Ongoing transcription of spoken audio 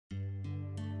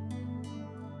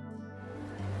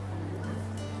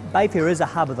Bayfair is a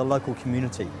hub of the local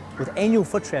community. With annual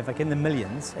foot traffic in the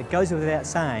millions, it goes without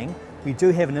saying we do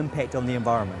have an impact on the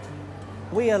environment.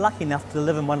 We are lucky enough to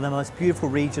live in one of the most beautiful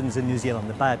regions in New Zealand,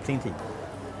 the Bay of Plenty,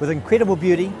 with incredible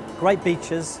beauty, great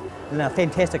beaches and a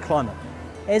fantastic climate.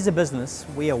 As a business,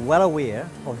 we are well aware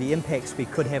of the impacts we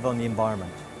could have on the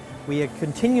environment. We are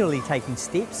continually taking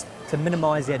steps to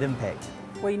minimise that impact.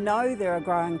 We know there are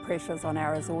growing pressures on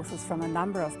our resources from a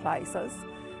number of places: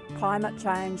 climate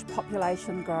change,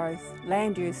 population growth,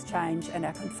 land use change and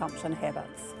our consumption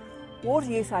habits. Water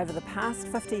use over the past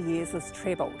 50 years has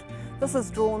trebled. This is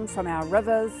drawn from our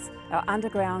rivers, our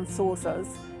underground sources,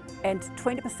 and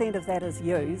 20% of that is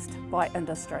used by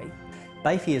industry.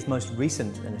 Bayfair's most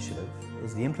recent initiative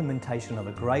is the implementation of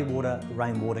a Greywater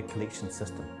rainwater collection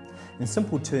system. In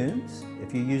simple terms,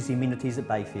 if you use the amenities at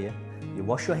Bayfair, you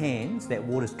wash your hands, that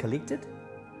water is collected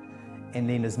and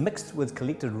then is mixed with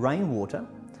collected rainwater,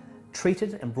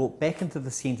 treated and brought back into the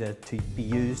centre to be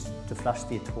used to flush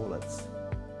their toilets.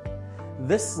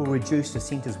 This will reduce the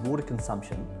centre's water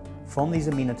consumption from these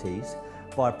amenities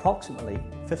by approximately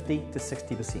 50 to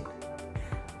 60%.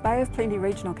 Bay of Plenty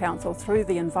Regional Council, through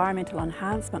the Environmental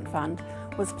Enhancement Fund,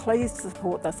 was pleased to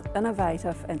support this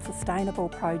innovative and sustainable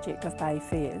project of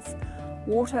Bayfair's.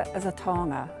 Water is a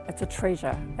taonga, it's a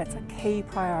treasure, it's a key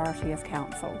priority of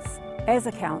councils. As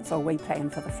a council, we plan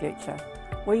for the future.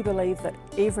 We believe that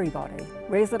everybody,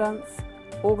 residents,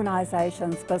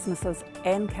 organisations, businesses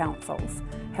and councils,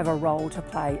 have a role to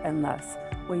play in this.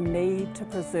 We need to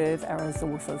preserve our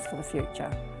resources for the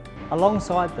future.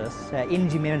 Alongside this, our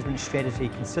energy management strategy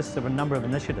consists of a number of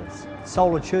initiatives: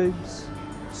 solar tubes,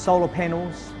 solar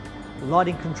panels,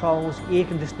 lighting controls, air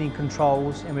conditioning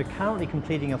controls, and we're currently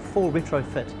completing a full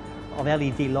retrofit of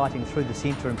LED lighting through the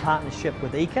centre in partnership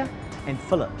with ICA and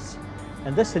Philips.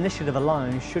 And this initiative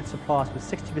alone should supply us with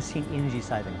 60% energy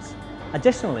savings.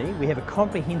 Additionally, we have a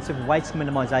comprehensive waste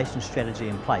minimisation strategy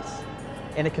in place,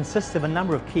 and it consists of a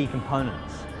number of key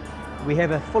components. We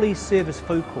have a fully serviced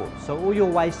food court, so all your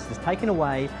waste is taken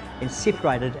away and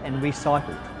separated and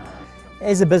recycled.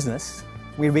 As a business,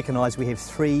 we recognise we have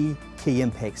three key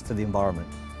impacts to the environment.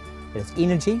 It's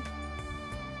energy,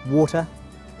 water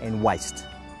and waste.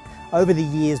 Over the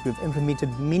years we've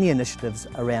implemented many initiatives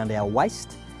around our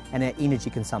waste and our energy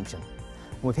consumption.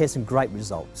 We've had some great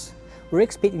results. We're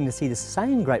expecting to see the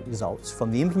same great results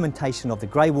from the implementation of the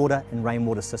Greywater and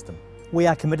Rainwater system. We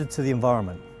are committed to the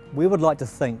environment. We would like to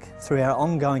think, through our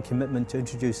ongoing commitment to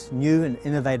introduce new and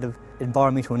innovative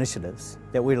environmental initiatives,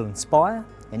 that we will inspire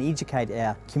and educate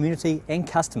our community and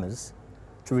customers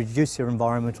to reduce their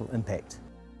environmental impact.